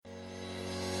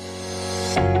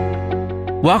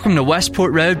Welcome to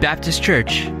Westport Road Baptist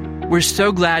Church. We're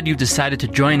so glad you've decided to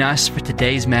join us for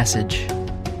today's message.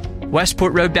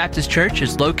 Westport Road Baptist Church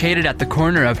is located at the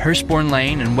corner of Hurstbourne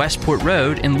Lane and Westport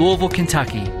Road in Louisville,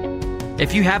 Kentucky.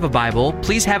 If you have a Bible,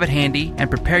 please have it handy and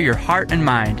prepare your heart and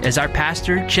mind as our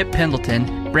pastor, Chip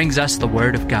Pendleton, brings us the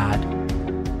Word of God.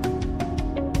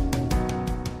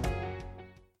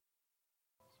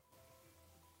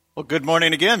 Well, good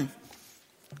morning again.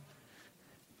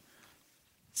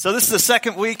 So this is the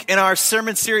second week in our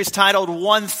sermon series titled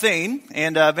One Thing.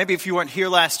 And maybe if you weren't here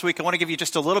last week, I want to give you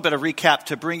just a little bit of recap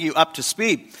to bring you up to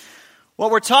speed.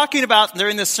 What we're talking about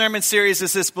during this sermon series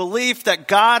is this belief that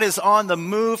God is on the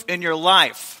move in your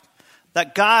life.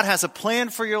 That God has a plan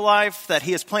for your life, that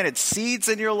He has planted seeds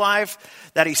in your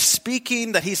life, that He's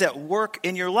speaking, that He's at work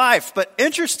in your life. But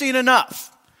interesting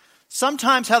enough,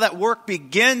 sometimes how that work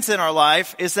begins in our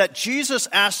life is that Jesus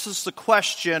asks us the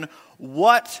question,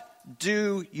 what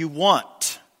do you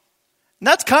want? And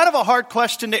that's kind of a hard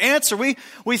question to answer. We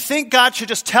think God should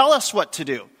just tell us what to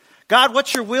do. God,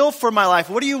 what's your will for my life?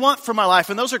 What do you want for my life?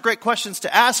 And those are great questions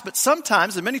to ask, but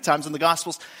sometimes, and many times in the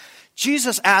Gospels,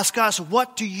 Jesus asks us,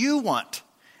 what do you want?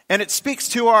 And it speaks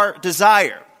to our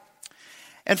desire.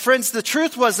 And friends, the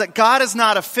truth was that God is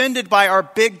not offended by our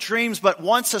big dreams, but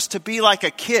wants us to be like a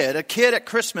kid. A kid at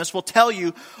Christmas will tell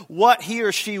you what he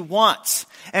or she wants.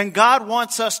 And God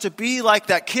wants us to be like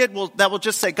that kid that will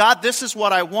just say, God, this is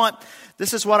what I want.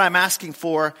 This is what I'm asking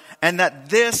for. And that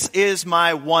this is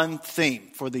my one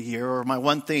thing for the year, or my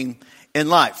one thing in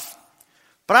life.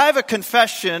 But I have a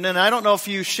confession, and I don't know if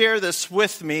you share this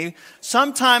with me.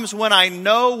 Sometimes when I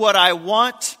know what I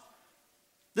want,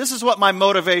 this is what my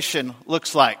motivation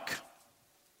looks like.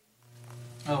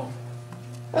 Oh.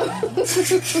 Come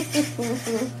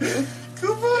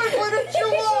on, what did you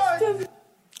want?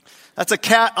 That's a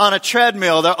cat on a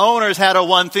treadmill. The owners had a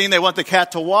one thing. They want the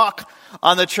cat to walk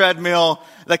on the treadmill.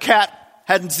 The cat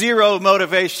had zero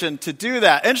motivation to do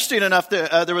that. Interesting enough,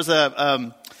 there was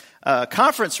a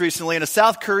conference recently, and a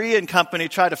South Korean company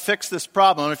tried to fix this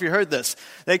problem. I don't know if you heard this.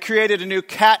 They created a new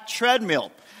cat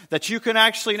treadmill that you can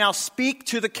actually now speak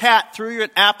to the cat through your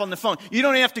app on the phone. You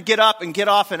don't even have to get up and get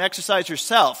off and exercise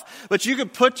yourself, but you can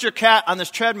put your cat on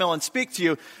this treadmill and speak to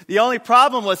you. The only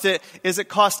problem with it is it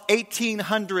costs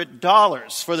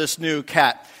 $1,800 for this new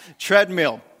cat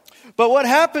treadmill. But what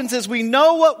happens is we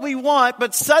know what we want,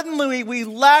 but suddenly we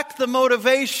lack the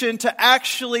motivation to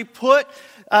actually put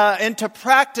into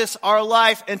practice our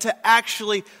life and to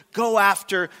actually go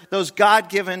after those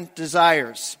God-given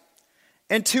desires.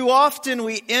 And too often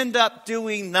we end up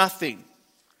doing nothing.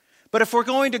 But if we're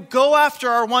going to go after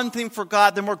our one thing for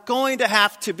God, then we're going to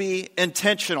have to be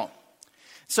intentional.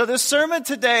 So this sermon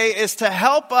today is to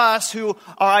help us who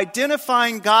are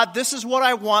identifying, God, this is what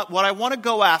I want to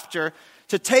go after,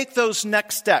 to take those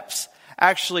next steps,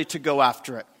 actually to go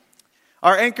after it.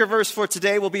 Our anchor verse for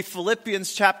today will be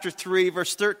Philippians chapter 3,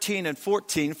 verse 13 and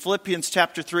 14. Philippians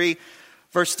chapter 3,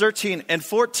 verse 13 and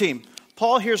 14.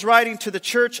 Paul here is writing to the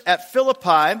church at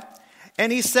Philippi,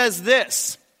 and he says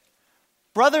this,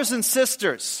 brothers and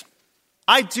sisters,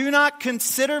 I do not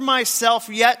consider myself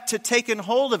yet to taken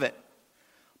hold of it,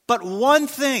 but one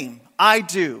thing I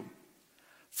do,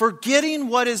 forgetting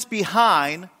what is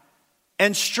behind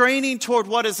and straining toward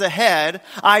what is ahead,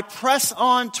 I press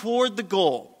on toward the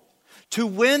goal to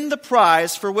win the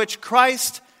prize for which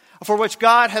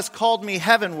God has called me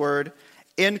heavenward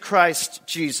in Christ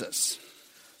Jesus.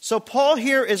 So Paul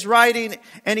here is writing,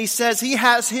 and he says he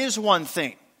has his one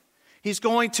thing. He's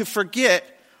going to forget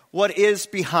what is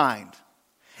behind.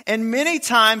 And many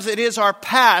times it is our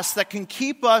past that can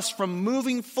keep us from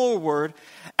moving forward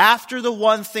after the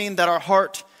one thing that our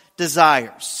heart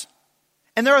desires.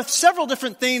 And there are several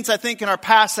different things, I think, in our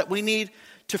past that we need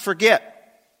to forget.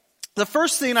 The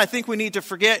first thing I think we need to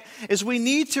forget is we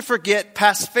need to forget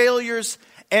past failures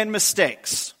and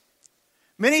mistakes.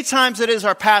 Many times it is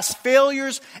our past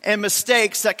failures and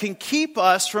mistakes that can keep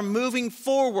us from moving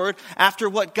forward after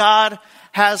what God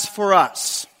has for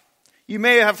us. You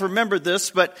may have remembered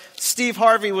this, but Steve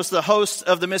Harvey was the host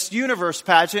of the Miss Universe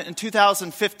pageant in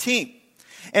 2015.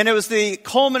 And it was the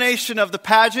culmination of the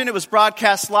pageant. It was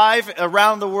broadcast live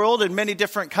around the world in many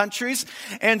different countries.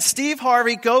 And Steve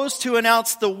Harvey goes to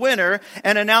announce the winner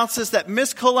and announces that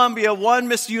Miss Columbia won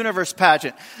Miss Universe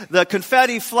pageant. The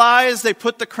confetti flies. They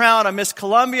put the crown on Miss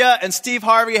Columbia. And Steve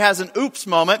Harvey has an oops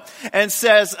moment and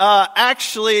says,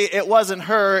 actually, it wasn't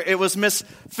her. It was Miss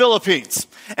Philippines.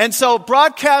 And so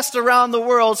broadcast around the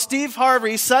world, Steve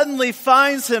Harvey suddenly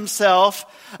finds himself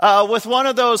with one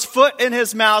of those foot in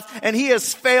his mouth, and he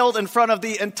has failed in front of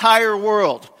the entire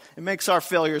world. It makes our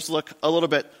failures look a little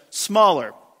bit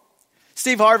smaller.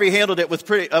 Steve Harvey handled it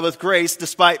with grace,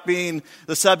 despite being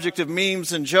the subject of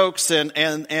memes and jokes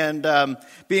and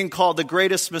being called the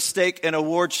greatest mistake in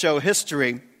award show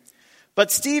history.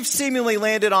 But Steve seemingly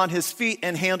landed on his feet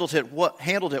and handled it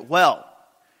well.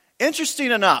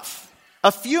 Interesting enough,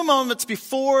 a few moments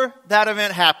before that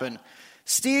event happened,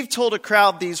 Steve told a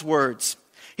crowd these words.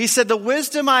 He said, "The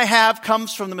wisdom I have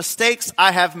comes from the mistakes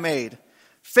I have made.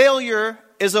 Failure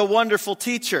is a wonderful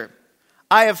teacher.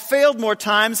 I have failed more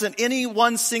times than any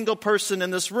one single person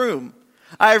in this room.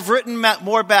 I have written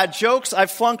more bad jokes.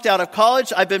 I've flunked out of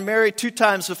college. I've been married 2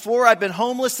 times before. I've been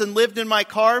homeless and lived in my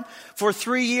car for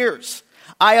 3 years.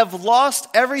 I have lost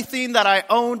everything that I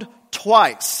owned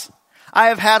twice. I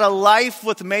have had a life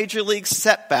with major league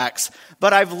setbacks,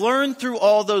 but I've learned through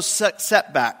all those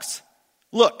setbacks.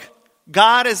 Look,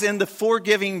 God is in the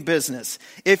forgiving business.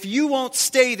 If you won't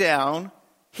stay down,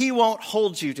 He won't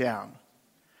hold you down.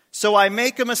 So I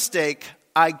make a mistake,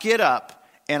 I get up,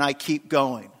 and I keep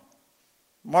going."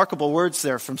 Remarkable words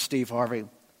there from Steve Harvey.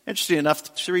 Interesting enough,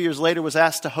 3 years later was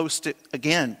asked to host it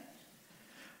again.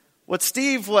 What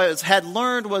Steve had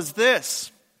learned was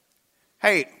this.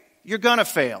 Hey, you're going to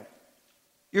fail.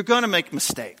 You're going to make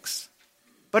mistakes.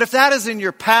 But if that is in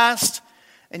your past,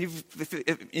 and you've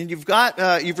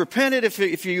repented,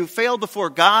 if you failed before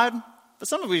God, but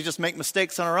some of us just make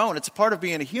mistakes on our own. It's a part of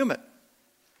being a human.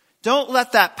 Don't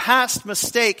let that past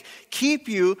mistake keep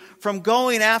you from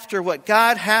going after what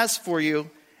God has for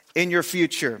you in your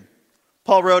future.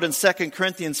 Paul wrote in 2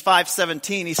 Corinthians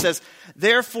 5:17, he says,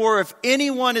 "Therefore, if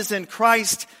anyone is in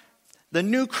Christ, the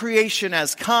new creation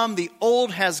has come, the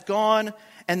old has gone,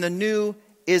 and the new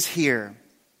is here."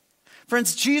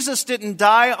 Friends, Jesus didn't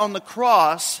die on the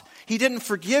cross. He didn't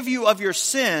forgive you of your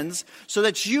sins so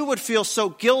that you would feel so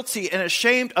guilty and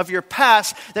ashamed of your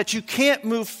past that you can't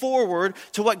move forward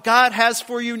to what God has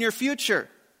for you in your future.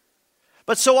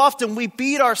 But so often we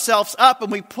beat ourselves up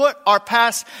and we put our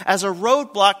past as a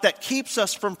roadblock that keeps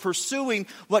us from pursuing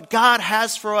what God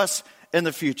has for us in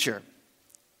the future.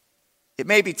 It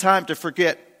may be time to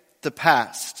forget the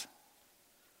past.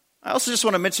 I also just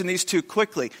want to mention these two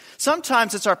quickly.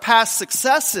 Sometimes it's our past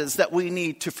successes that we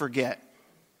need to forget.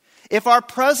 If our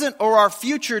present or our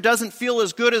future doesn't feel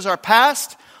as good as our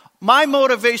past, my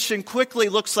motivation quickly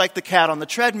looks like the cat on the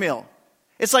treadmill.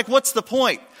 It's like, what's the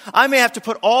point? I may have to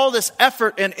put all this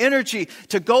effort and energy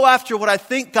to go after what I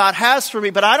think God has for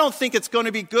me, but I don't think it's going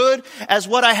to be good as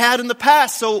what I had in the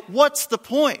past, so what's the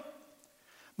point?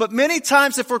 But many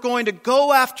times if we're going to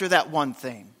go after that one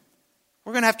thing,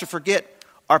 we're going to have to forget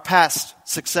our past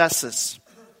successes.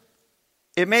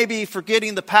 It may be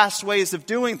forgetting the past ways of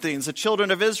doing things. The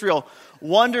children of Israel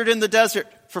wandered in the desert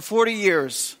for 40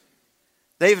 years.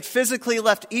 They had physically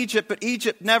left Egypt, but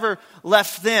Egypt never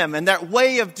left them. And that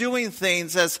way of doing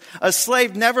things as a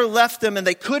slave never left them. And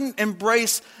they couldn't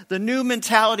embrace the new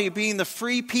mentality of being the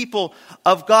free people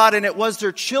of God. And it was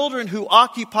their children who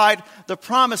occupied the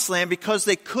promised land because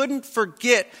they couldn't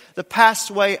forget the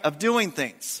past way of doing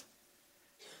things.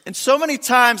 And so many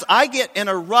times I get in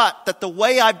a rut that the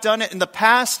way I've done it in the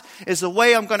past is the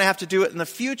way I'm going to have to do it in the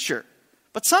future.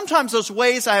 But sometimes those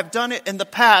ways I have done it in the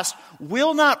past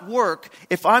will not work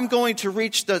if I'm going to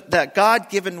reach that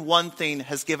God-given one thing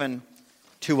has given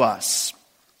to us.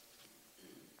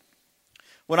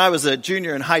 When I was a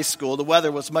junior in high school, the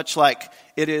weather was much like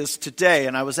it is today,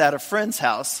 and I was at a friend's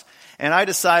house. And I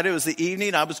decided it was the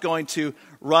evening I was going to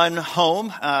run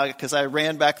home because I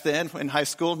ran back then in high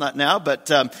school, not now,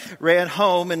 but ran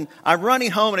home. And I'm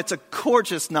running home and it's a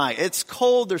gorgeous night. It's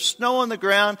cold. There's snow on the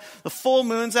ground. The full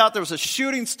moon's out. There was a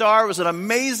shooting star. It was an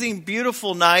amazing,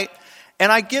 beautiful night.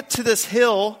 And I get to this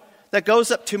hill that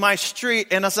goes up to my street.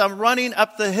 And as I'm running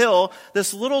up the hill,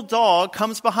 this little dog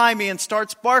comes behind me and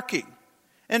starts barking.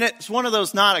 And it's one of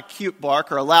those, not a cute bark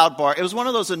or a loud bark. It was one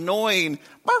of those annoying,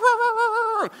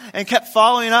 and kept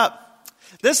following up.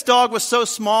 This dog was so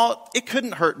small, it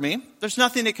couldn't hurt me. There's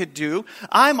nothing it could do.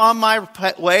 I'm on my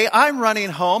way. I'm running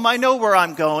home. I know where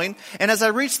I'm going. And as I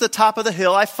reached the top of the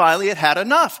hill, I finally had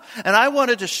enough. And I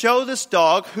wanted to show this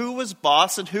dog who was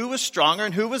boss and who was stronger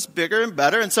and who was bigger and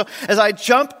better. And so as I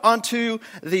jump onto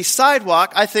the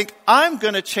sidewalk, I think I'm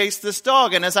going to chase this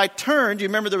dog. And as I turned, you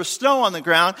remember there was snow on the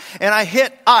ground, and I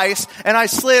hit ice and I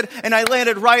slid and I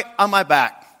landed right on my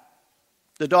back.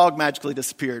 The dog magically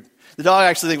disappeared. The dog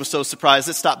actually was so surprised,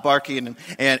 it stopped barking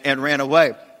and ran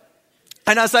away.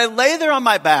 And as I lay there on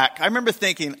my back, I remember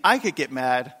thinking, I could get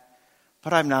mad,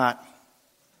 but I'm not.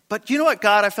 But you know what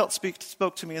God, I felt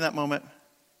spoke to me in that moment?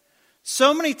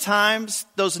 So many times,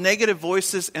 those negative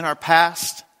voices in our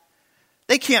past,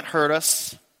 they can't hurt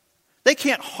us. They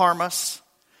can't harm us.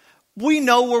 We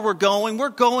know where we're going. We're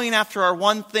going after our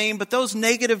one thing, but those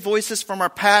negative voices from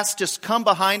our past just come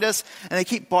behind us and they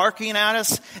keep barking at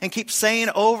us and keep saying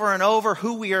over and over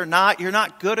who we are not. You're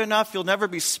not good enough. You'll never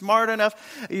be smart enough.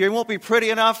 You won't be pretty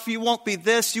enough. You won't be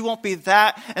this. You won't be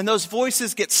that. And those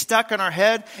voices get stuck in our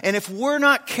head. And if we're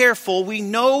not careful, we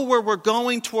know where we're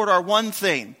going toward our one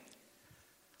thing.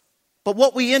 But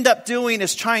what we end up doing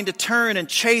is trying to turn and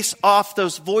chase off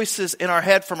those voices in our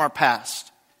head from our past.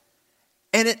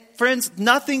 And friends,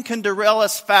 nothing can derail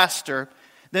us faster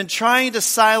than trying to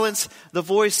silence the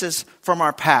voices from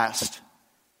our past.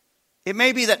 It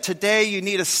may be that today you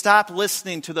need to stop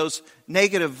listening to those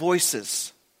negative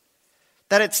voices.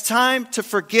 That it's time to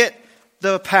forget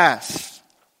the past.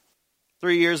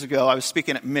 3 years ago, I was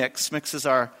speaking at Mix. Mix is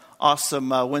our awesome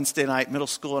Wednesday night middle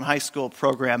school and high school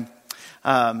program.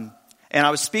 And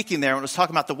I was speaking there and I was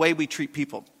talking about the way we treat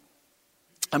people.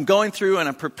 I'm going through and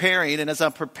I'm preparing, and as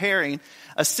I'm preparing,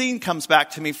 a scene comes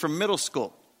back to me from middle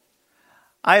school.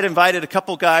 I had invited a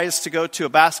couple guys to go to a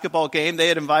basketball game. They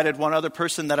had invited one other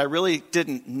person that I really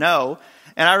didn't know.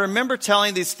 And I remember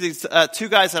telling these two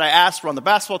guys that I asked were on the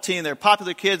basketball team. They were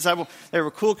popular kids. They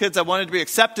were cool kids. I wanted to be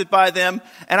accepted by them.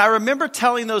 And I remember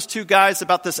telling those two guys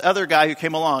about this other guy who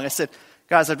came along. I said,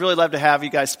 guys, I'd really love to have you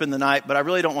guys spend the night, but I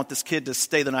really don't want this kid to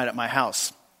stay the night at my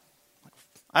house.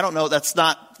 I don't know,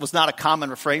 was not a common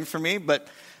refrain for me, but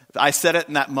I said it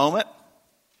in that moment.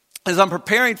 As I'm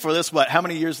preparing for this, how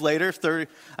many years later,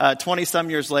 20-some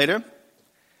years later,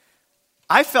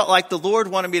 I felt like the Lord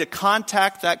wanted me to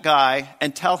contact that guy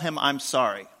and tell him I'm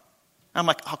sorry. I'm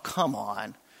like, oh, come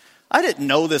on. I didn't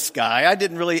know this guy. I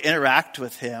didn't really interact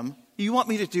with him. You want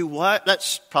me to do what?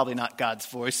 That's probably not God's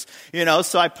voice,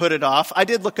 so I put it off. I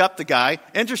did look up the guy.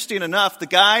 Interesting enough, the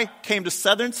guy came to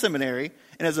Southern Seminary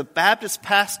and as a Baptist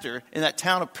pastor in that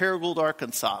town of Paragould,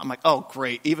 Arkansas. I'm like, oh,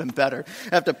 great, even better.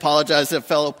 I have to apologize to a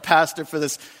fellow pastor for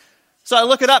this. So I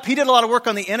look it up. He did a lot of work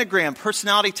on the Enneagram,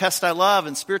 personality test I love,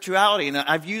 and spirituality, and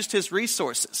I've used his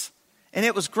resources. And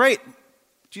it was great.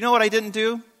 Do you know what I didn't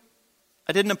do?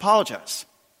 I didn't apologize.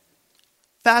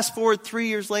 Fast forward 3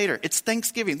 years later. It's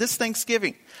Thanksgiving. This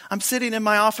Thanksgiving, I'm sitting in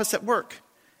my office at work,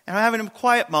 and I'm having a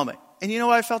quiet moment. And you know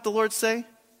what I felt the Lord say?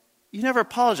 You never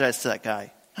apologized to that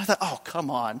guy. I thought, oh,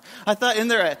 come on. I thought, isn't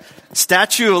there a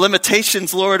statute of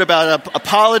limitations, Lord, about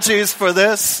apologies for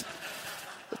this?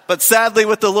 But sadly,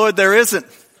 with the Lord, there isn't.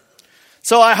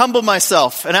 So I humbled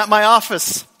myself, and at my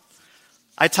office,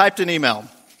 I typed an email.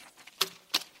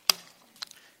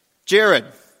 Jared,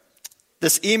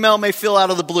 this email may feel out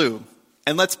of the blue,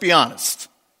 and let's be honest,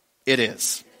 it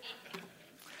is.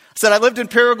 I said, I lived in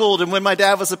Paragould, and when my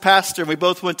dad was a pastor, and we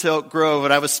both went to Oak Grove,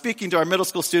 and I was speaking to our middle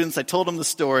school students, I told them the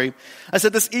story. I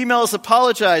said, this email is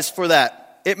apologize for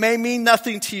that. It may mean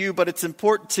nothing to you, but it's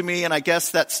important to me, and I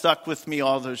guess that stuck with me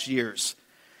all those years.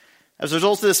 As a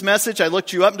result of this message, I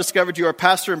looked you up and discovered you are a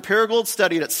pastor in Paragould,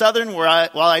 studied at Southern, while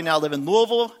I now live in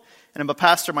Louisville, and I'm a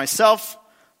pastor myself.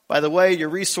 By the way, your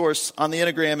resource on the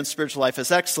Enneagram and spiritual life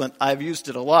is excellent. I've used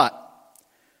it a lot.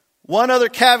 One other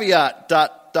caveat, ...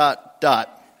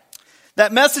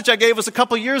 That message I gave was a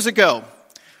couple years ago.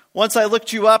 Once I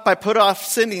looked you up, I put off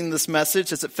sending this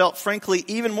message as it felt, frankly,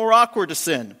 even more awkward to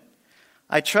send.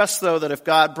 I trust, though, that if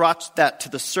God brought that to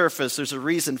the surface, there's a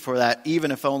reason for that,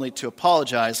 even if only to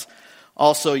apologize.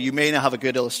 Also, you may now have a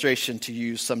good illustration to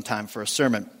use sometime for a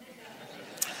sermon.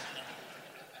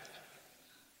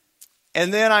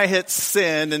 And then I hit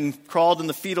send and crawled in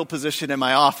the fetal position in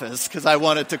my office because I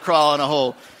wanted to crawl in a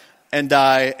hole and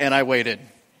die, and I waited.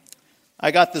 I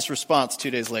got this response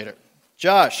 2 days later.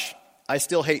 Josh, I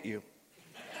still hate you.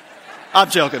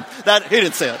 I'm joking. He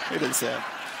didn't say it.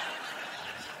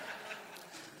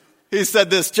 He said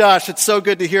this, Josh, it's so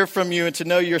good to hear from you and to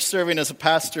know you're serving as a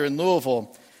pastor in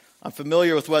Louisville. I'm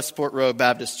familiar with Westport Road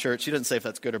Baptist Church. He doesn't say if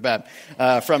that's good or bad,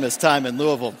 from his time in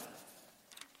Louisville.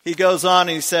 He goes on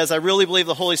and he says, I really believe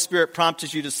the Holy Spirit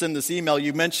prompted you to send this email.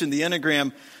 You mentioned the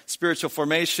Enneagram spiritual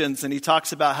formations, and he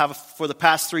talks about how for the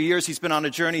past 3 years he's been on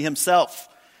a journey himself,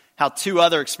 how two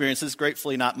other experiences,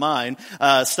 gratefully not mine,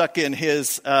 stuck in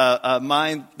his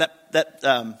mind.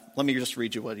 Let me just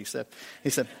read you what he said. He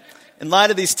said, in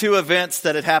light of these two events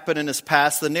that had happened in his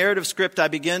past, the narrative script I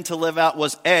began to live out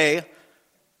was A,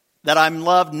 that I'm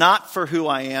loved not for who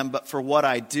I am, but for what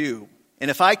I do. And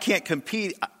if I can't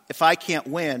compete, if I can't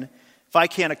win, if I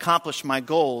can't accomplish my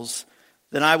goals,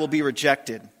 then I will be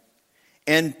rejected.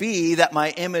 And B, that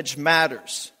my image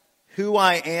matters. Who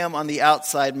I am on the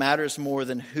outside matters more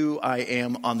than who I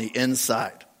am on the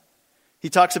inside. He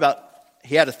talks about,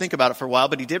 he had to think about it for a while,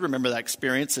 but he did remember that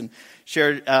experience and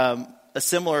shared a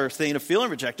similar thing of feeling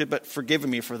rejected, but forgiving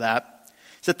me for that.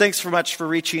 He said, thanks so much for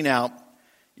reaching out.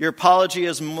 Your apology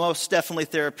is most definitely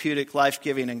therapeutic,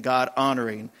 life-giving, and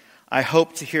God-honoring. I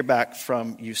hope to hear back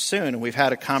from you soon. And we've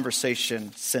had a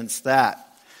conversation since that.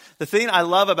 The thing I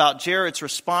love about Jared's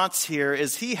response here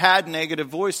is he had negative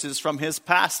voices from his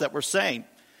past that were saying,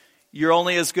 you're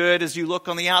only as good as you look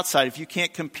on the outside. If you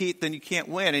can't compete, then you can't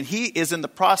win. And he is in the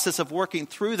process of working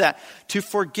through that to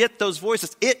forget those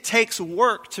voices. It takes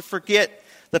work to forget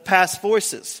the past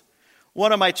voices.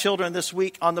 One of my children this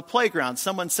week on the playground,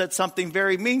 someone said something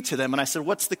very mean to them. And I said,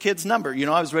 what's the kid's number?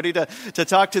 I was ready to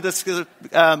talk to this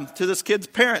kid's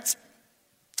parents.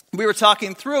 We were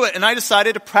talking through it, and I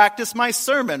decided to practice my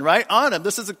sermon right on him.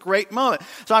 This is a great moment.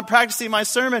 So I'm practicing my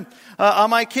sermon on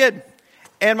my kid.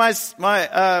 And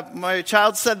my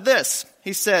child said this.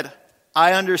 He said,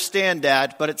 I understand,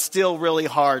 Dad, but it's still really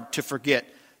hard to forget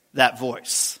that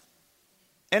voice.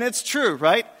 And it's true,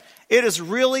 right? It is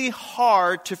really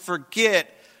hard to forget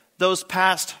those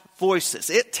past voices.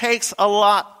 It takes a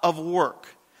lot of work.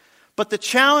 But the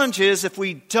challenge is if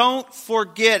we don't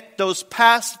forget those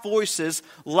past voices,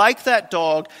 like that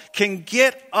dog, can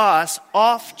get us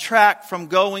off track from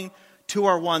going to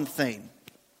our one thing.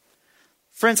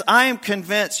 Friends, I am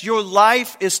convinced your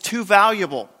life is too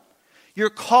valuable. Your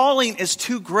calling is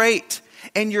too great.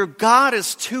 And your God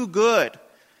is too good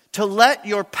to let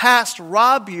your past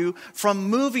rob you from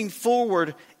moving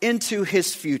forward into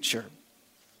His future.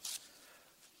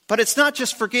 But it's not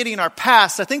just forgetting our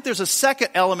past. I think there's a second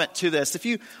element to this. If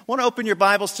you want to open your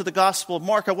Bibles to the Gospel of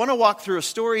Mark, I want to walk through a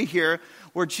story here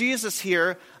where Jesus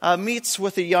here meets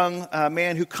with a young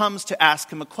man who comes to ask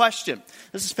him a question.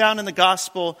 This is found in the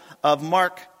Gospel of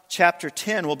Mark chapter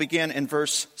 10. We'll begin in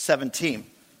verse 17.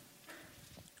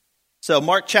 So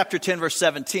Mark chapter 10, verse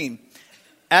 17.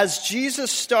 As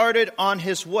Jesus started on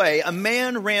his way, a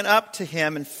man ran up to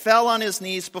him and fell on his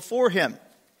knees before him.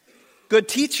 Good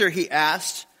teacher, he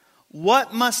asked,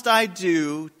 what must I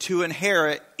do to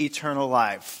inherit eternal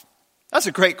life? That's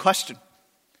a great question.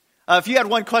 If you had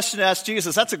one question to ask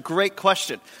Jesus, that's a great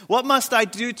question. What must I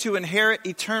do to inherit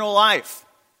eternal life?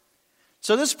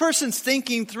 So this person's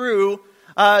thinking through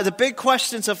the big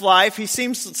questions of life.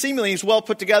 Seemingly he's well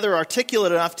put together,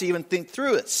 articulate enough to even think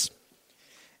through this.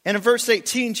 And in verse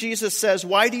 18, Jesus says,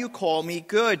 why do you call me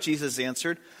good? Jesus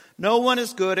answered, no one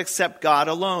is good except God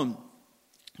alone.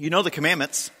 You know the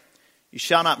commandments. You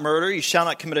shall not murder, you shall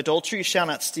not commit adultery, you shall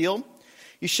not steal,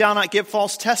 you shall not give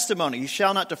false testimony, you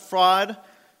shall not defraud,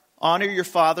 honor your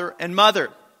father and mother.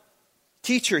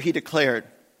 Teacher, he declared,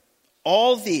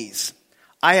 all these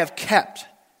I have kept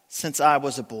since I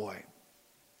was a boy.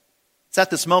 It's at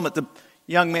this moment the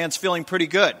young man's feeling pretty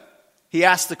good. He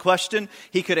asked the question,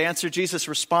 he could answer Jesus'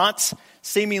 response.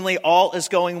 Seemingly all is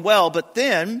going well. But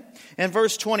then, in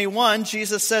verse 21,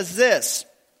 Jesus says this.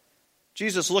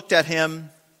 Jesus looked at him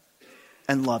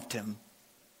and loved him.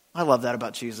 I love that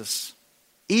about Jesus.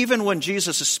 Even when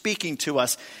Jesus is speaking to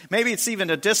us, maybe it's even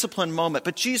a disciplined moment,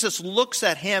 but Jesus looks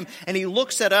at him and he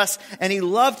looks at us and he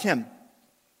loved him.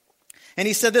 And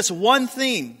he said this, one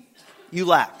thing you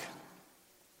lack.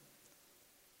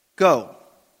 Go,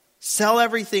 sell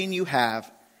everything you have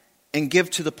and give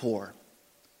to the poor,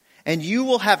 and you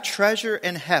will have treasure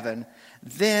in heaven.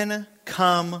 Then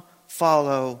come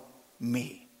follow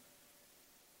me.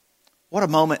 What a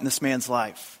moment in this man's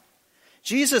life.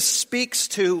 Jesus speaks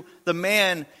to the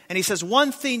man and he says,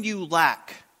 one thing you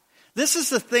lack. This is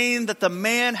the thing that the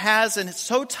man has and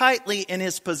so tightly in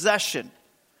his possession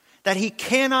that he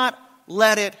cannot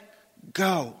let it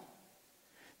go.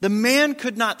 The man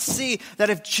could not see that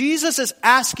if Jesus is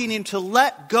asking him to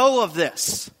let go of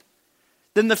this,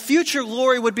 then the future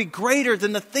glory would be greater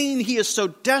than the thing he is so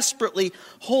desperately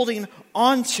holding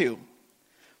on to.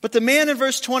 But the man in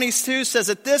verse 22 says,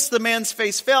 at this the man's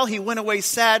face fell. He went away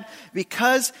sad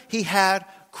because he had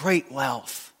great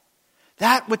wealth.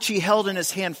 That which he held in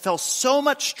his hand fell so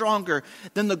much stronger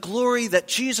than the glory that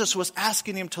Jesus was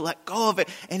asking him to let go of it.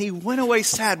 And he went away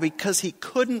sad because he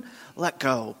couldn't let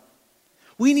go.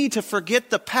 We need to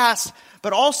forget the past,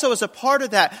 but also as a part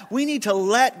of that, we need to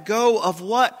let go of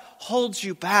what holds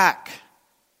you back.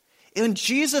 When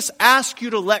Jesus asks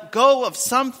you to let go of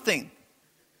something,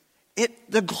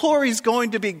 the glory is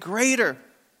going to be greater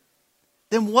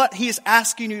than what he's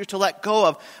asking you to let go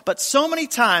of. But so many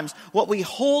times, what we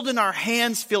hold in our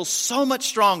hands feels so much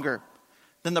stronger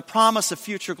than the promise of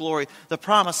future glory, the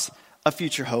promise of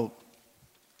future hope.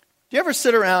 Do you ever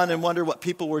sit around and wonder what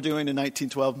people were doing in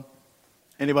 1912?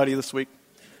 Anybody this week?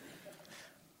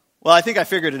 Well, I think I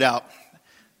figured it out.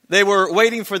 They were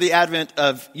waiting for the advent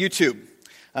of YouTube.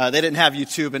 They didn't have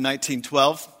YouTube in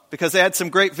 1912 because they had some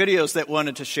great videos that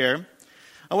wanted to share.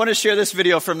 I want to share this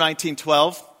video from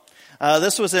 1912.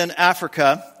 This was in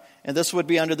Africa, And this would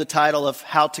be under the title of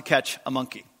How to Catch a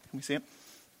Monkey. Can we see it?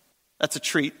 That's a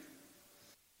treat.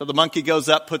 So the monkey goes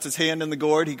up, puts his hand in the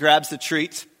gourd, he grabs the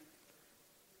treat,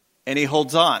 and he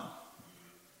holds on.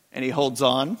 And he holds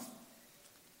on.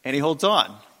 And he holds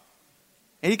on.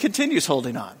 And he continues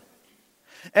holding on.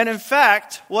 And in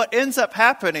fact, what ends up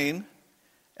happening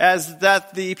is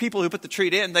that the people who put the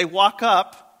treat in, they walk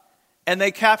up and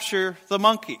they capture the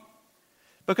monkey.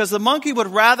 Because the monkey would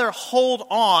rather hold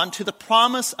on to the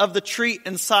promise of the treat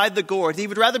inside the gourd. He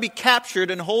would rather be captured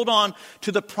and hold on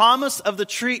to the promise of the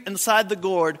treat inside the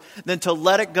gourd than to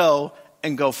let it go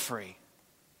and go free.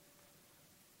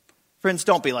 Friends,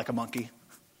 don't be like a monkey.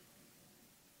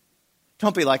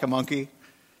 Don't be like a monkey.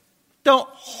 Don't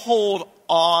hold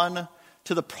on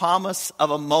to the promise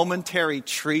of a momentary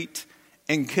treat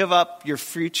and give up your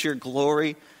future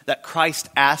glory that Christ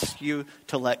asked you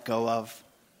to let go of.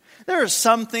 There are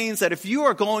some things that if you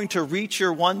are going to reach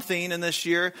your one thing in this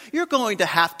year, you're going to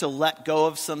have to let go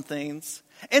of some things.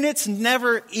 And it's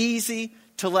never easy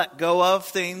to let go of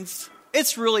things.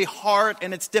 It's really hard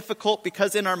and it's difficult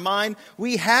because in our mind,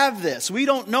 we have this. We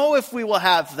don't know if we will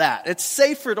have that. It's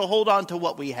safer to hold on to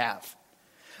what we have.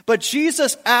 But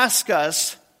Jesus asks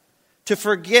us to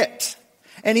forget.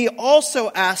 And he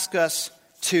also asks us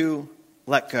to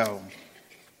let go.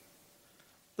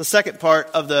 The second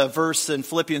part of the verse in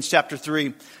Philippians chapter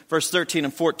 3, verse 13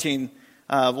 and 14,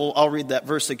 I'll read that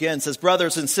verse again. It says,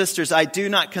 "Brothers and sisters, I do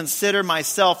not consider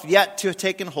myself yet to have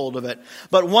taken hold of it.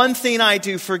 But one thing I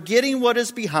do, forgetting what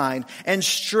is behind and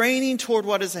straining toward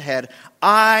what is ahead,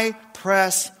 I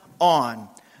press on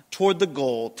toward the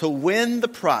goal to win the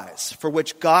prize for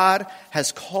which God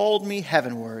has called me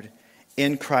heavenward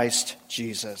in Christ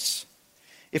Jesus."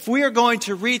 If we are going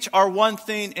to reach our one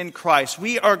thing in Christ,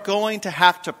 we are going to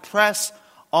have to press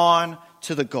on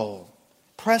to the goal.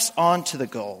 Press on to the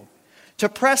goal. To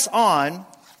press on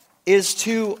is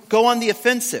to go on the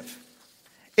offensive.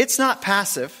 It's not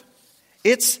passive.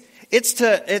 It's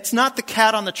not the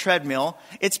cat on the treadmill.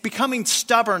 It's becoming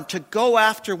stubborn to go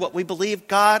after what we believe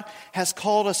God has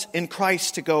called us in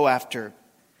Christ to go after.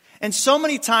 And so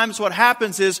many times what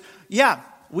happens is,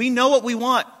 we know what we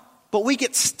want, but we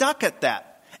get stuck at that.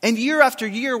 And year after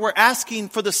year, we're asking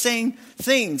for the same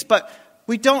things, but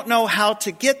we don't know how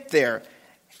to get there.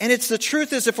 And the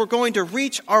truth is, if we're going to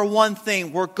reach our one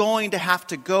thing, we're going to have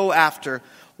to go after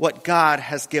what God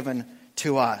has given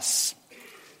to us.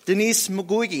 Denis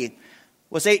Mukwege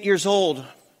was 8 years old.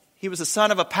 He was the son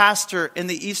of a pastor in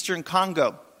the eastern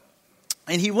Congo.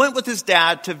 And he went with his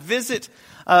dad to visit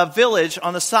a village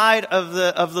on the side of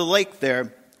the lake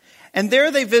there. And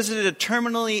there they visited a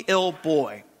terminally ill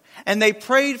boy. And they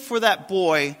prayed for that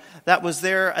boy that was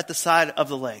there at the side of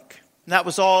the lake. And that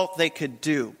was all they could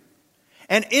do.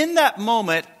 And in that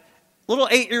moment, little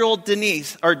 8-year-old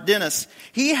Dennis,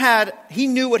 he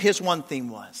knew what his one thing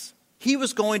was. He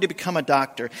was going to become a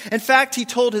doctor. In fact, he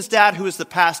told his dad, who was the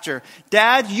pastor,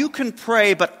 "Dad, you can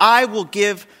pray, but I will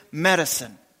give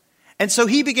medicine." And so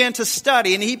he began to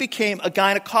study, and he became a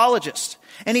gynecologist.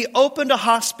 And he opened a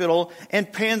hospital in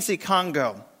Panzi,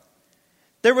 Congo.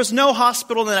 There was no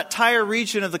hospital in that entire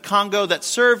region of the Congo that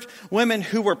served women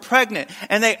who were pregnant.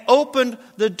 And they opened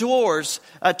the doors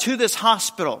to this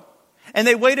hospital. And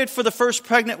they waited for the first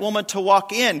pregnant woman to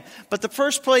walk in. But the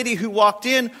first lady who walked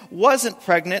in wasn't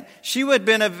pregnant. She had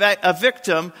been a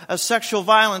victim of sexual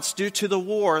violence due to the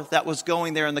war that was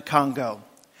going there in the Congo.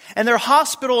 And their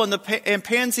hospital in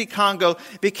Panzi, Congo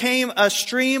became a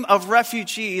stream of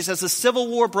refugees as the civil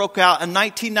war broke out in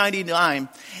 1999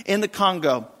 in the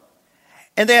Congo.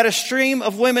 And they had a stream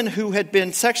of women who had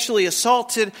been sexually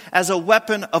assaulted as a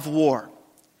weapon of war.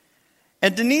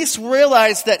 And Denis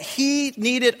realized that he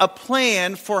needed a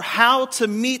plan for how to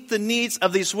meet the needs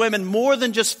of these women more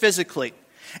than just physically.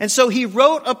 And so he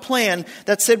wrote a plan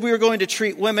that said we were going to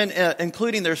treat women,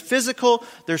 including their physical,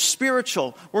 their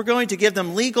spiritual. We're going to give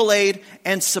them legal aid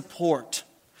and support.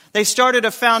 They started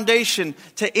a foundation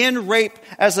to end rape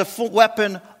as a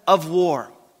weapon of war.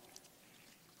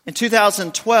 In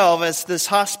 2012, as this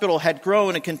hospital had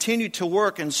grown and continued to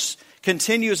work and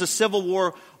continue as the Civil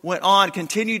War went on,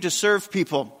 continued to serve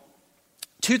people.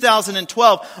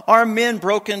 2012, our men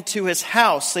broke into his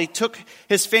house. They took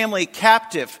his family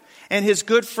captive, and his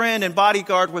good friend and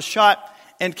bodyguard was shot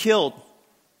and killed.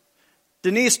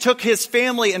 Denis took his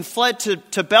family and fled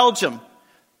to Belgium.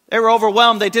 They were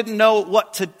overwhelmed. They didn't know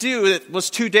what to do. It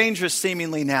was too dangerous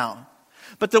seemingly now.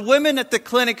 But the women at the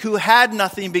clinic who had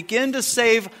nothing began to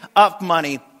save up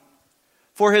money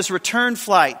for his return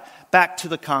flight back to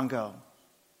the Congo.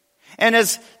 And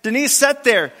as Denis sat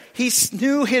there, he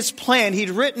knew his plan.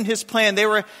 He'd written his plan. They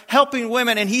were helping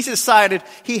women, and he decided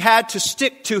he had to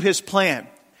stick to his plan.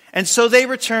 And so they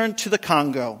returned to the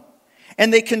Congo.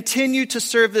 And they continue to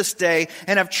serve this day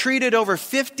and have treated over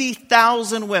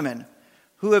 50,000 women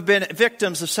who have been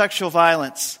victims of sexual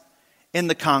violence in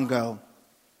the Congo.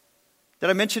 Did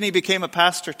I mention he became a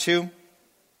pastor too?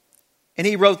 And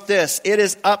he wrote this: "It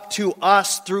is up to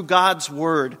us through God's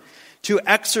word to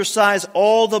exorcise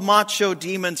all the macho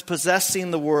demons possessing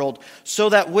the world so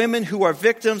that women who are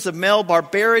victims of male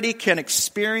barbarity can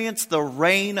experience the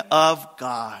reign of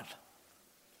God."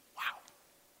 Wow.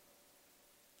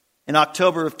 In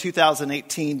October of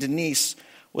 2018, Denise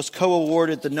was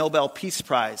co-awarded the Nobel Peace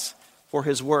Prize for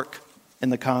his work in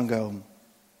the Congo.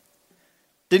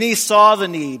 Denise saw the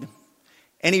need,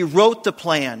 and he wrote the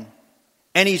plan,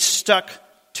 and he stuck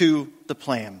to the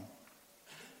plan.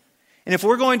 And if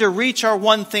we're going to reach our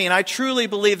one thing, I truly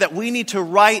believe that we need to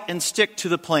write and stick to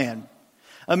the plan.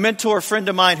 A mentor friend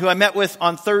of mine who I met with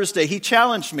on Thursday, he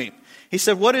challenged me. He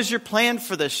said, "What is your plan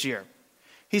for this year?"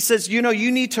 He says, you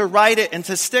need to write it and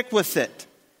to stick with it.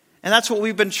 And that's what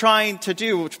we've been trying to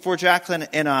do for Jacqueline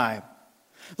and I.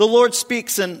 The Lord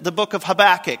speaks in the book of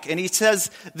Habakkuk, and he says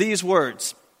these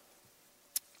words.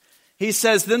 He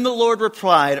says, "Then the Lord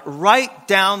replied, write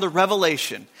down the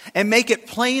revelation and make it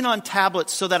plain on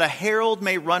tablets so that a herald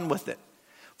may run with it.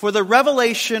 For the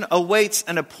revelation awaits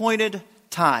an appointed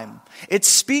time. It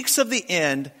speaks of the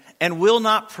end and will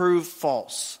not prove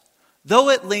false. Though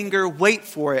it linger, wait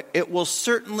for it. It will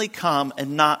certainly come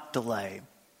and not delay."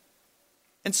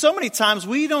 And so many times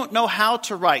we don't know how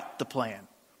to write the plan.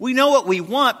 We know what we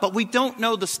want, but we don't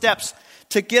know the steps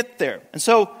to get there. And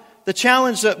so the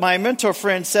challenge that my mentor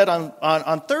friend said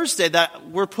on Thursday that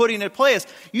we're putting in play is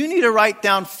you need to write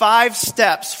down 5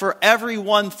 steps for every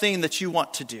one thing that you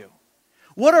want to do.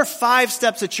 What are 5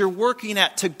 steps that you're working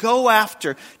at to go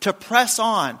after, to press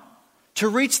on, to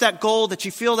reach that goal that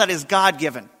you feel that is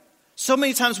God-given? So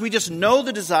many times we just know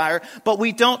the desire, but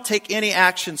we don't take any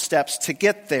action steps to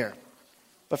get there.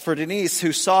 But for Denise,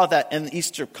 who saw that in the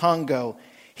Eastern Congo,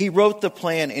 he wrote the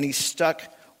plan and he stuck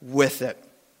with it.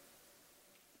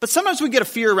 But sometimes we get a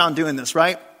fear around doing this,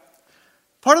 right?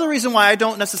 Part of the reason why I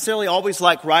don't necessarily always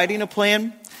like writing a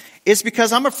plan is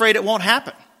because I'm afraid it won't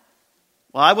happen.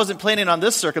 Well, I wasn't planning on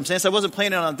this circumstance. I wasn't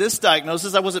planning on this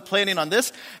diagnosis. I wasn't planning on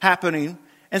this happening.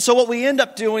 And so what we end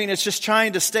up doing is just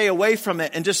trying to stay away from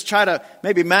it and just try to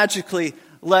maybe magically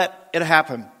let it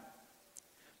happen.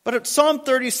 But at Psalm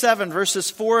 37,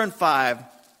 verses 4 and 5,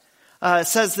 it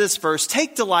says this verse: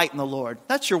 "Take delight in the Lord."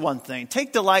 That's your one thing.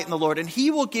 Take delight in the Lord, and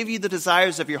he will give you the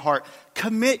desires of your heart.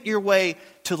 Commit your way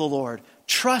to the Lord.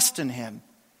 Trust in him,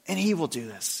 and he will do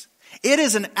this. It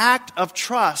is an act of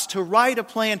trust to write a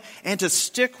plan and to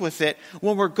stick with it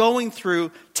when we're going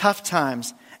through tough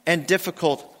times and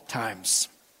difficult times.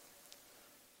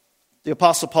 The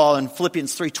Apostle Paul in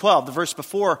Philippians 3:12, the verse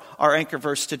before our anchor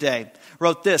verse today,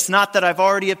 wrote this: "Not that I've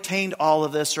already obtained all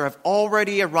of this or have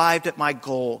already arrived at my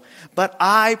goal, but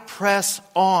I press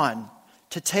on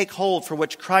to take hold for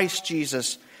which Christ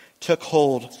Jesus took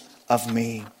hold of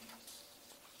me."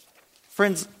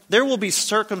 Friends, there will be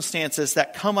circumstances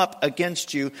that come up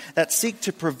against you that seek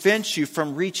to prevent you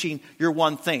from reaching your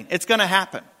one thing. It's going to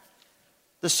happen.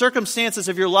 The circumstances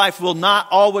of your life will not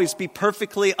always be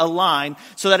perfectly aligned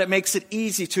so that it makes it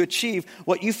easy to achieve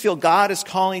what you feel God is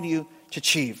calling you to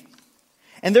achieve.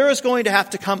 And there is going to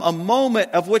have to come a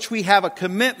moment of which we have a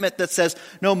commitment that says,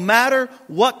 no matter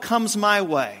what comes my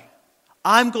way,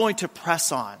 I'm going to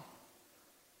press on.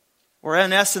 Or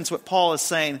in essence, what Paul is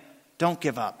saying, don't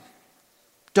give up.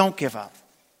 Don't give up.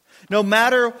 No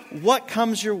matter what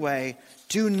comes your way,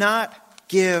 do not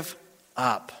give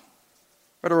up.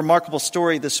 I read a remarkable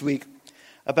story this week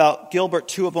about Gilbert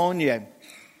Tuabonye.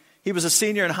 He was a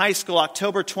senior in high school,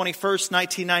 October 21st,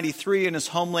 1993, in his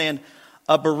homeland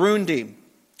of Burundi.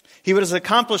 He was an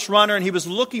accomplished runner, and he was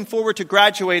looking forward to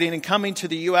graduating and coming to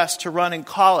the U.S. to run in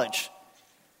college.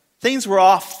 Things were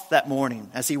off that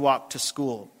morning as he walked to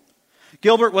school.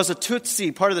 Gilbert was a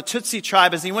Tutsi, part of the Tutsi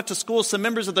tribe. As he went to school, some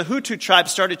members of the Hutu tribe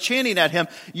started chanting at him,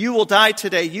 "You will die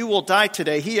today, you will die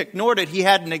today." He ignored it. He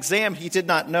had an exam. He did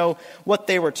not know what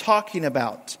they were talking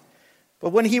about.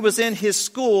 But when he was in his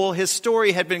school, his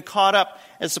story had been caught up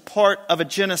as a part of a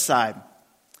genocide.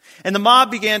 And the mob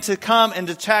began to come and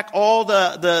attack all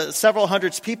the several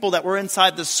hundreds people that were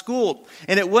inside the school.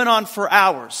 And it went on for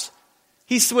hours.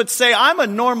 He would say, "I'm a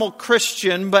normal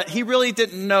Christian," but he really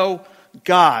didn't know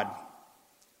God.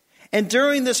 And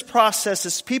during this process,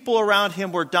 as people around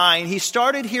him were dying, he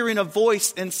started hearing a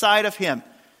voice inside of him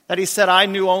that he said, I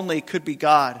knew only could be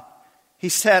God. He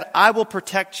said, "I will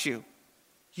protect you.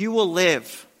 You will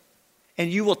live,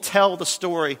 and you will tell the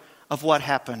story of what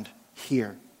happened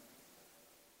here."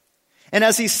 And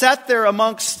as he sat there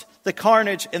amongst the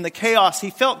carnage and the chaos, he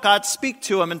felt God speak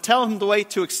to him and tell him the way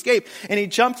to escape. And he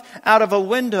jumped out of a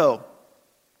window.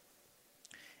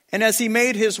 And as he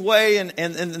made his way, and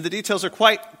the details are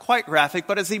quite graphic,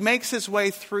 but as he makes his way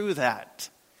through that,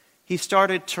 he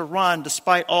started to run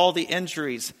despite all the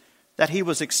injuries that he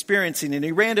was experiencing. And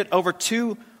he ran it over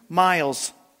 2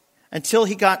 miles until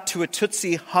he got to a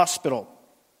Tutsi hospital.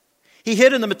 He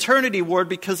hid in the maternity ward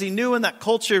because he knew in that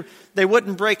culture they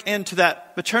wouldn't break into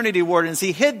that maternity ward. And as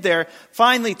he hid there,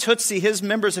 finally Tutsi,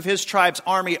 members of his tribe's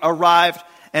army, arrived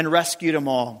and rescued him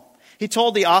all. He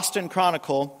told the Austin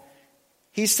Chronicle,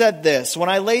 he said this, "When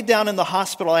I laid down in the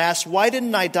hospital, I asked, why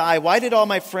didn't I die? Why did all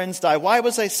my friends die? Why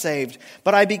was I saved?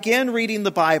 But I began reading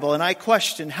the Bible and I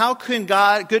questioned, how can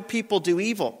good people do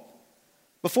evil?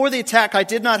 Before the attack, I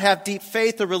did not have deep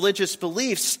faith or religious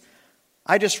beliefs.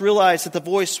 I just realized that the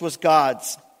voice was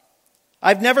God's.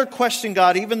 I've never questioned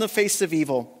God, even in the face of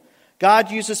evil. God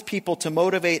uses people to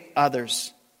motivate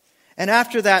others." And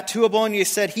after that, Tuabonye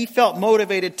said he felt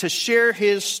motivated to share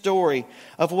his story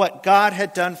of what God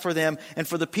had done for them and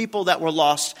for the people that were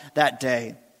lost that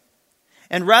day.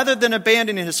 And rather than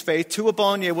abandoning his faith,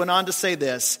 Tuabonye went on to say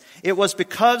this, "It was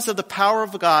because of the power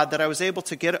of God that I was able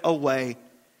to get away."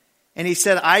 And he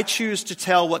said, "I choose to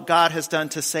tell what God has done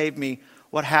to save me,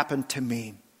 what happened to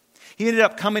me." He ended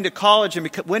up coming to college and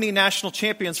winning national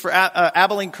champions for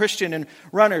Abilene Christian and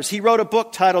runners. He wrote a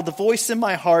book titled The Voice in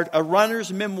My Heart, a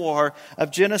runner's memoir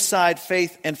of genocide,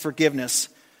 faith, and forgiveness.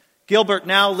 Gilbert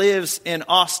now lives in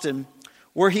Austin,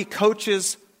 where he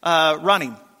coaches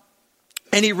running.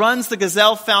 And he runs the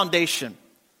Gazelle Foundation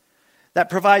that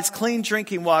provides clean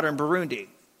drinking water in Burundi.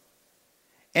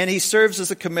 And he serves as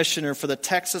a commissioner for the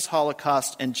Texas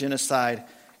Holocaust and Genocide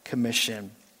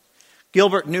Commission.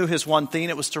 Gilbert knew his one thing,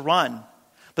 it was to run.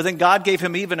 But then God gave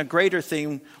him even a greater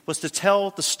thing, was to tell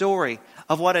the story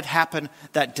of what had happened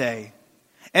that day.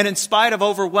 And in spite of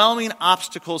overwhelming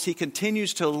obstacles, he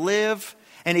continues to live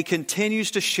and he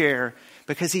continues to share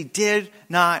because he did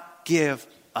not give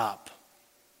up.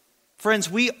 Friends,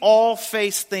 we all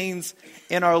face things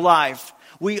in our life.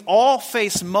 We all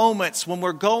face moments when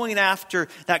we're going after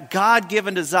that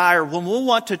God-given desire, when we'll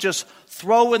want to just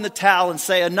throw in the towel and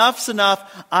say, enough's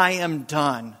enough, I am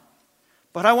done.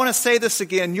 But I want to say this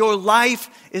again, your life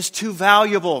is too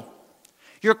valuable.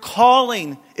 Your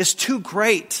calling is too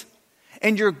great.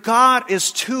 And your God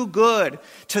is too good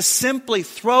to simply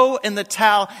throw in the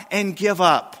towel and give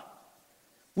up.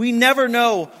 We never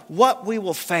know what we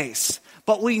will face.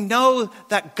 But we know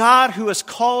that God, who has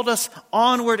called us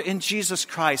onward in Jesus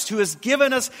Christ, who has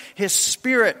given us His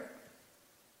Spirit,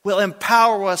 will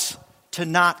empower us to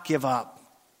not give up.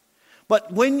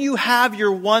 But when you have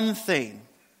your one thing,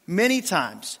 many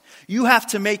times, you have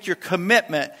to make your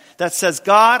commitment that says,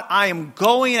 God, I am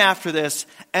going after this,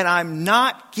 and I'm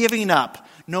not giving up,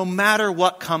 no matter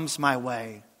what comes my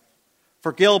way.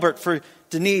 For Gilbert, for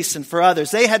Denise, and for others,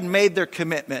 they had made their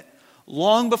commitment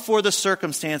long before the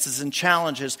circumstances and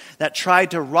challenges that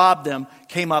tried to rob them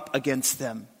came up against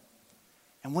them.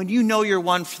 And when you know your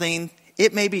one thing,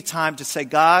 it may be time to say,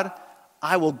 God,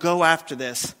 I will go after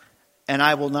this and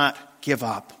I will not give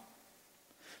up.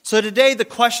 So today, the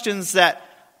questions that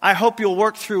I hope you'll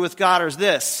work through with God are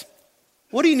this.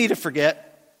 What do you need to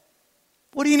forget?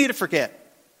 What do you need to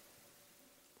forget?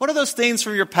 What are those things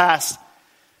from your past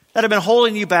that have been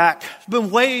holding you back,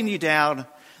 been weighing you down,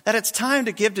 that it's time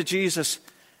to give to Jesus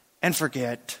and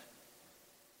forget?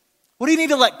 What do you need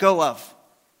to let go of?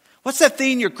 What's that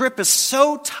thing your grip is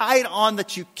so tight on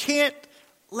that you can't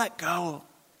let go?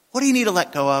 What do you need to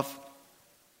let go of?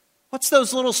 What's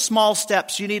those little small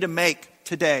steps you need to make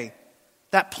today?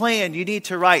 That plan you need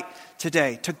to write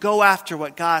today to go after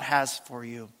what God has for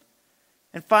you.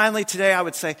 And finally, today I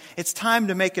would say it's time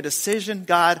to make a decision.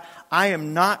 God, I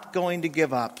am not going to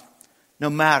give up no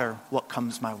matter what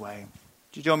comes my way.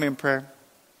 Do you join me in prayer?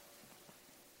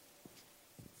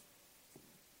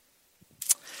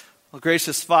 Well,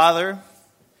 gracious Father,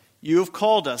 you have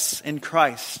called us in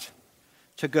Christ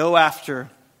to go after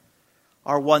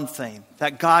our one thing,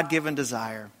 that God-given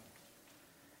desire.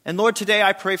 And Lord, today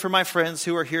I pray for my friends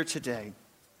who are here today.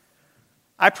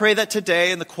 I pray that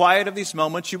today, in the quiet of these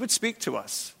moments, you would speak to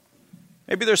us.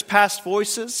 Maybe there's past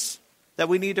voices that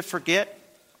we need to forget.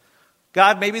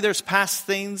 God, maybe there's past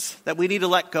things that we need to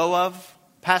let go of,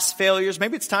 past failures.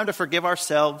 Maybe it's time to forgive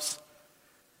ourselves.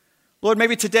 Lord,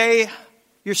 maybe today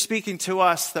you're speaking to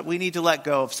us that we need to let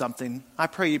go of something. I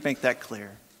pray you make that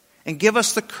clear. And give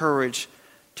us the courage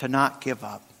to not give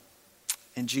up.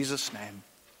 In Jesus' name,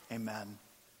 amen.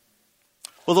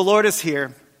 Well, the Lord is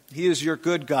here. He is your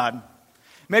good God.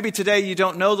 Maybe today you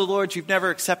don't know the Lord. You've never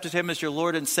accepted Him as your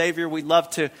Lord and Savior. We'd love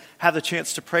to have the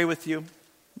chance to pray with you.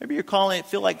 maybe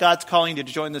feel like God's calling you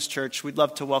to join this church, we'd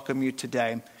love to welcome you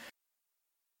today.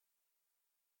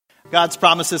 God's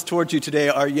promises towards you today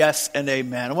are yes and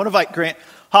amen. I want to invite Grant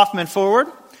Hoffman forward.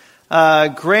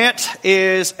 Grant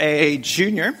is a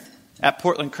junior at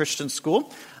Portland Christian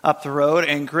School up the road,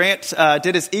 and Grant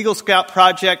did his Eagle Scout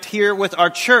project here with our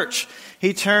church.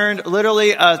 He turned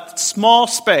literally a small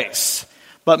space,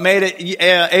 but made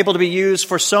it able to be used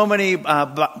for so many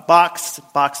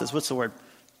boxes. What's the word?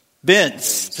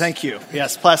 Bins. Thank you.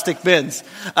 Yes, plastic bins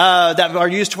that are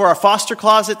used for our foster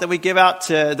closet that we give out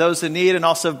to those in need, and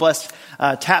also blessed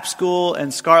TAP School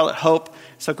and Scarlet Hope.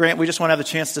 So, Grant, we just want to have the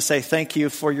chance to say thank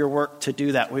you for your work to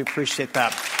do that. We appreciate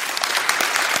that.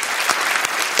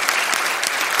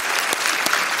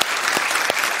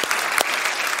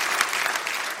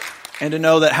 And to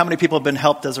know that how many people have been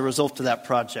helped as a result of that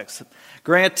project. So,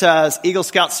 Grant's Eagle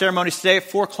Scout ceremony today at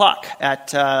 4 o'clock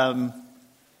at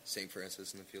St.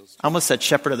 Francis in the Fields. I almost said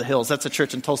Shepherd of the Hills. That's a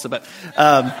church in Tulsa, but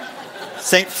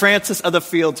St. Francis of the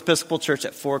Fields Episcopal Church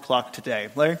at 4 o'clock today.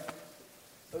 Larry?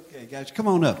 Okay, guys, come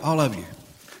on up, all of you.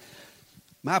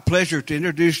 My pleasure to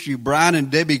introduce to you Brian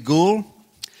and Debbie Gould,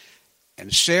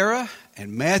 and Sarah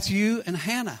and Matthew and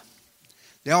Hannah.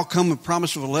 They all come with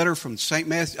promise of a letter from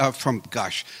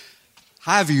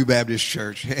Highview Baptist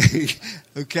Church.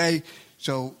 Okay,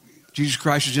 so Jesus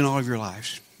Christ is in all of your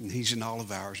lives, and He's in all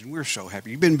of ours, and we're so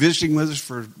happy. You've been visiting with us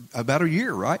for about a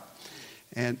year, right?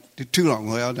 And too long,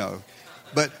 well, no.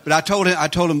 But I told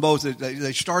them both that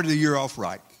they started the year off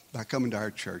right by coming to our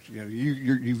church. You know,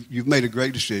 you've made a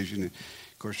great decision. And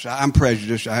of course, I'm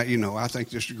prejudiced. I think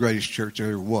this is the greatest church there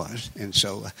ever was. And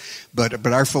so, but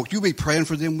our folks, you'll be praying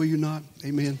for them, will you not?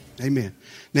 Amen. Amen.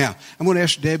 Now, I'm going to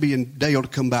ask Debbie and Dale to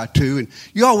come by too, and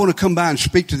you all want to come by and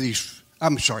speak to these.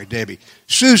 I'm sorry, Debbie,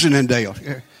 Susan and Dale.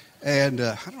 And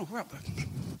I don't know.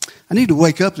 I need to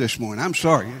wake up this morning. I'm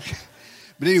sorry.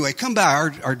 But anyway, come by.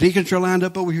 Our deacons are lined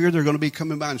up over here. They're going to be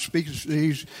coming by and speaking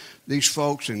to these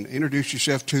folks and introduce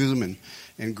yourself to them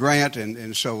and Grant.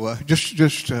 And so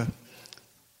just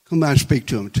come by and speak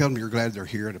to them. Tell them you're glad they're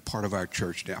here and a part of our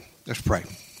church now. Let's pray.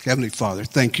 Heavenly Father,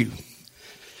 thank you.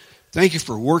 Thank you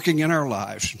for working in our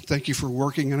lives. Thank you for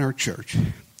working in our church.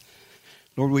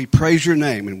 Lord, we praise your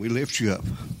name and we lift you up.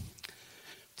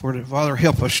 Father,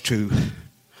 help us to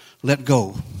let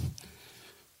go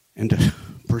and to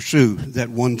pursue that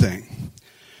one thing.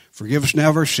 Forgive us now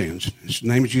of our sins. In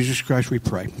the name of Jesus Christ we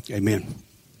pray. Amen.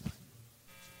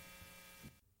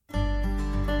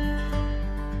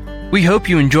 We hope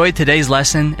you enjoyed today's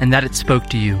lesson and that it spoke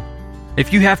to you.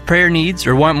 If you have prayer needs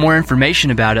or want more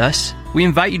information about us, we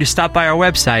invite you to stop by our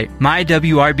website,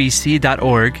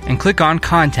 mywrbc.org, and click on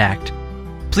Contact.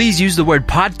 Please use the word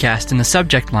podcast in the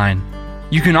subject line.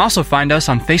 You can also find us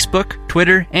on Facebook,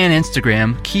 Twitter, and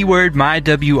Instagram, keyword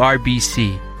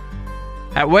MyWRBC.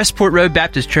 At Westport Road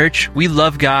Baptist Church, we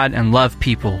love God and love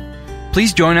people.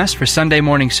 Please join us for Sunday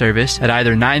morning service at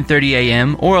either 9:30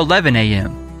 a.m. or 11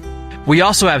 a.m. We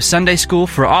also have Sunday school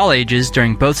for all ages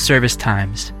during both service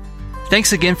times.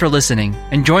 Thanks again for listening,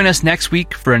 and join us next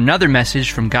week for another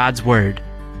message from God's Word.